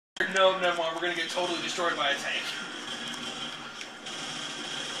No, never mind. We're gonna get totally destroyed by a tank.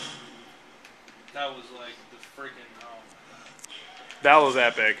 That was like the freaking. That was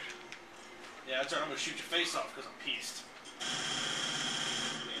epic. Yeah, that's right. I'm gonna shoot your face off because I'm pissed.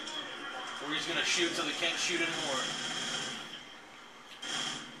 We're just gonna shoot till they can't shoot anymore.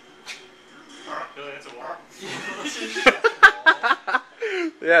 Billy, that's a wall.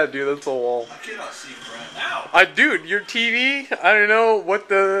 Yeah, dude, that's a wall. I cannot see Brent. Ow! Dude, your TV, I don't know what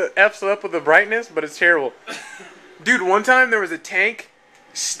the F's up with the brightness, but it's terrible. Dude, one time there was a tank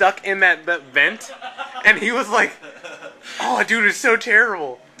stuck in that vent, and he was like, oh, dude, it's so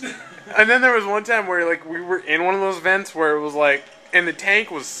terrible. And then there was one time where, like, we were in one of those vents where it was like, and the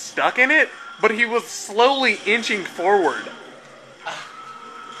tank was stuck in it, but he was slowly inching forward.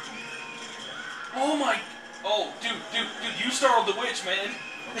 Oh my! Oh, dude, you startled the witch, man.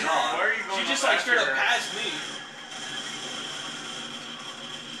 No, where are you going? She just like straight up passed me.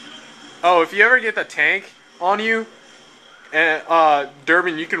 Oh, if you ever get the tank on you, and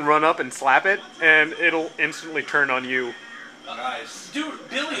Durbin, you can run up and slap it, and it'll instantly turn on you. Nice. Dude,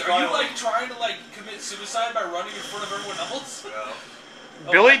 Billy, are you like trying to like commit suicide by running in front of everyone else?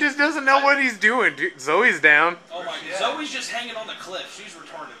 No. Billy just doesn't know what he's doing. Dude, Zoe's down. Oh my! Yeah. Zoe's just hanging on the cliff. She's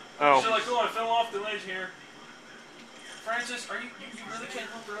retarded. Oh. She's like, oh, I fell off the ledge here. Francis, are you really can't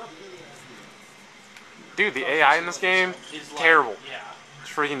help her up? Dude, the AI in this game Is like, terrible. Yeah.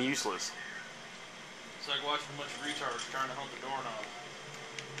 It's freaking useless. It's like watching a bunch of retards trying to hump the doorknob.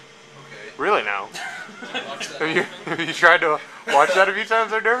 Okay. Really now? Watch that. Have you tried to watch that a few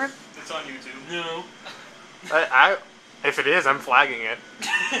times there, Durbin? It's on YouTube. No. If it is, I'm flagging it.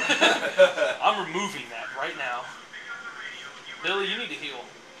 I'm removing that right now. Billy, you need to heal.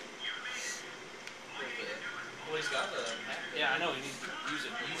 Well, he's got the. Yeah, I know. You need to use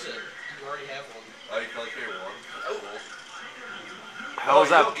it. Use it. You already have one. Oh, you can only carry one. Oh. Cool. How is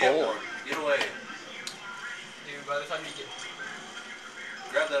you that don't get pull? one. Get away. Dude, by the time you get.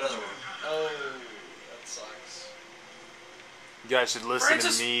 Grab that other one. Oh, that sucks. You guys should listen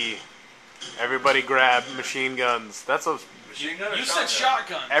Francis. to me. Everybody grab machine guns. That's what. Machine gun or You said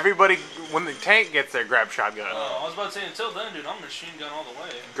shotgun? shotgun. Everybody, when the tank gets there, grab shotgun. Oh, I was about to say, until then, dude, I'm machine gun all the way.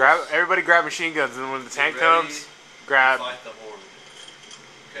 Everybody grab machine guns, and when the tank ready comes, grab. Fight the horde.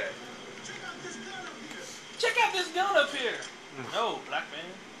 Okay. Check out this gun up here. No, black man.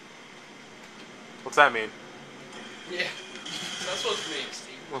 What's that mean? Yeah. That's supposed to be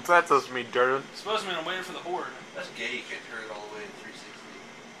Steve. What's that supposed to mean, Durbin? It's supposed to mean I'm waiting for the horde. That's gay. You can't turn it all the way in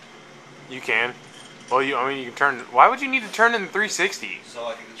 360. You can. Well, you can turn. Why would you need to turn in 360? So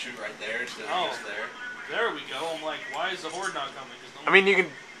I can shoot right there instead of Oh. just there. There we go. I'm like, why is the horde not coming? 'Cause no I mean, you can.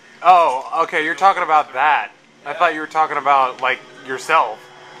 Oh, okay. You're talking about that. I thought you were talking about like yourself.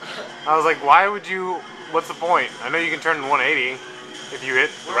 I was like, why would you? What's the point? I know you can turn in 180 if you hit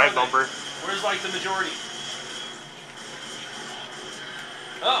the Where right are they? bumper. Where's like the majority?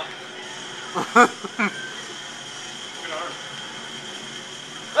 Oh. Good arm.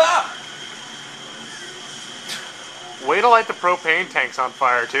 Ah! Way to light the propane tanks on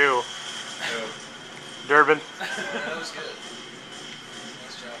fire too, No. Durbin. Yeah, that was good.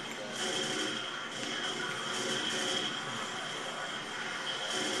 Nice job with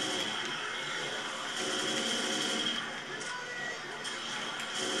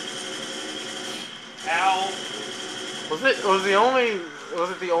Ow. Was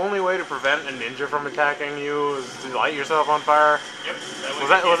it the only way to prevent a ninja from attacking you was to light yourself on fire? Yep.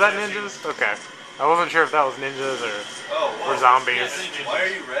 Was that ninjas? Okay. I wasn't sure if that was ninjas Oh, or wow. zombies. Yeah, I think Why are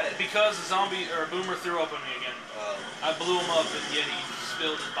you red? Because a zombie or a boomer threw up on me again. I blew him up and yet he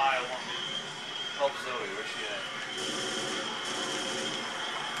spilled his bile on me. Help Zoe. Where's she at?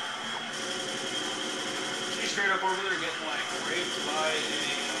 She's straight up over there getting like raped by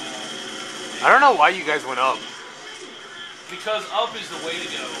I don't know why you guys went up. because up is the way to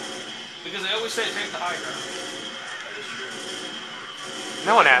go. Because they always say take the high ground. That is true.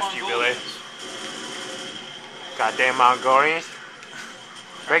 No one asked you, Billy. Goddamn Mongolians.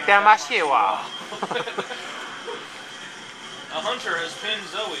 Break down my shit wall. A hunter has pinned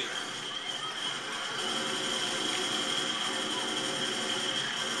Zoe.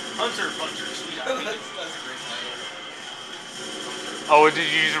 Hunter Puncher, sweet that. idea. That's a great title. Oh, did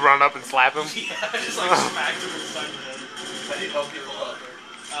you just run up and slap him? Yeah, I just like smacked him in the side of the head. I need help people up.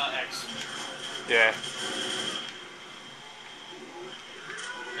 X. Yeah.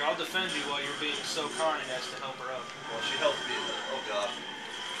 Here, I'll defend you while you're being so kind as to help her up. Well, she helped me. Oh, God.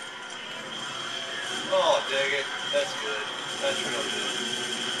 Oh, dang it. That's good. That's real good.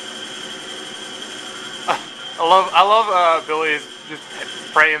 I love Billy's just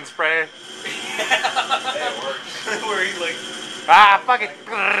pray and spray. Hey, it works. Where he like Ah, fuck it.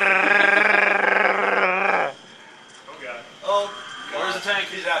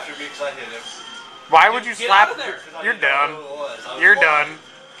 He's after me because I hit him. Why would you Get slap? out of there. You're done. Who it was. I was You're blind. done.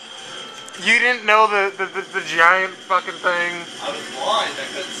 You didn't know the giant fucking thing. I was blind. I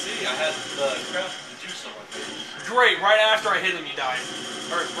couldn't see. I had the juice on my face. Great. Right after I hit him, you died.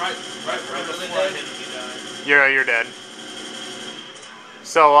 Or right before I hit him, you died. You're dead.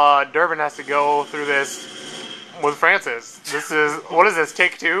 So Durbin has to go through this with Francis. This is what is this?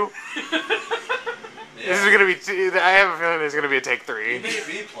 Take 2? Yeah. This is gonna be. I have a feeling there's gonna be a take 3. You made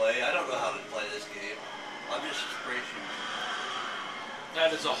me play. I don't know how to play this game. I'm just spray shooting.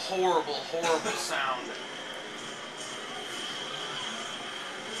 That is a horrible, horrible sound.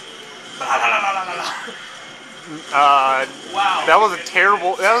 Wow. That was a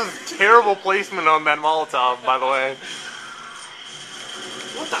terrible placement on that Molotov, by the way.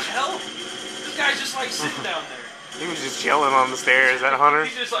 What the hell? This guy's just like sitting down there. He was just chilling on the stairs. Is that Hunter?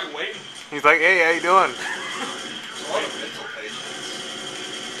 He's just like waiting. He's like, hey, how you doing? There's a lot of mental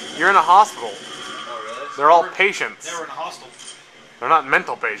patients. You're in a hospital. Oh, really? They're all patients. They were in a hostel. They're not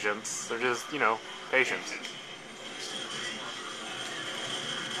mental patients. They're just, patients.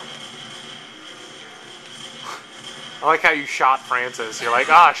 I like how you shot Francis. You're like,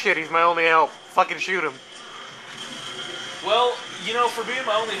 ah, shit, he's my only help. Fucking shoot him. Well, for being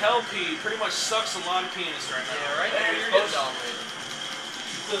my only help, he pretty much sucks a lot of penis right now. Yeah, right Hey, there, you're you're supposed to. dominated.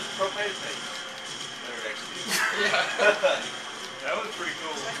 The propane thing. They're next to you. Yeah. That was pretty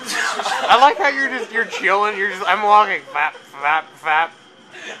cool. I like how you're chilling. I'm walking, fap, fap, fap.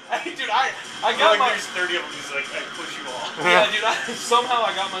 Dude, I got my... There's 30 of them. He's like, I push you all. Yeah, dude, somehow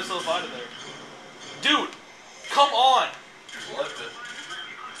I got myself out of there. Dude, come on. Left it.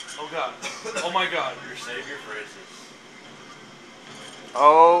 Oh, God. Oh, my God. Your savior, Francis.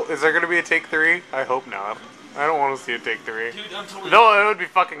 Oh, is there gonna be a take 3? I hope not. I don't want to see a take 3. Dude, I'm totally... No, it would be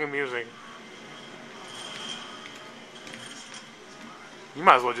fucking amusing. You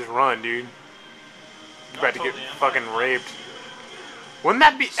might as well just run, dude. You're about to get totally am. fucking raped. Wouldn't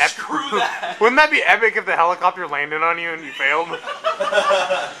that be epic? Screw that. Wouldn't that be epic if the helicopter landed on you and you failed?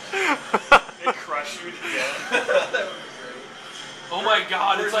 It crushed you to death. That would be great. Oh, my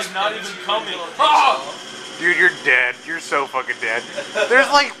God, it's like not even coming. Oh! Oh! Dude, you're dead. You're so fucking dead. There's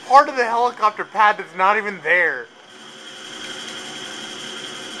like part of the helicopter pad that's not even there.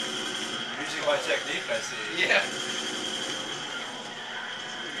 Using my technique, I see. Yeah.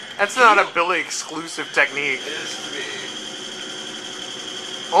 That's not a Billy exclusive technique. It is to me.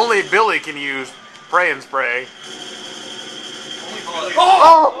 Only Billy can use pray and spray. Only Billy.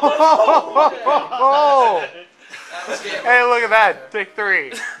 Oh! That was game. Hey, look at that. Take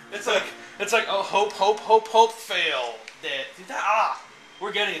 3. It's like, oh, hope, fail. Dead.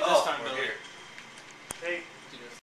 We're getting it this time, we're Billy. here. Hey,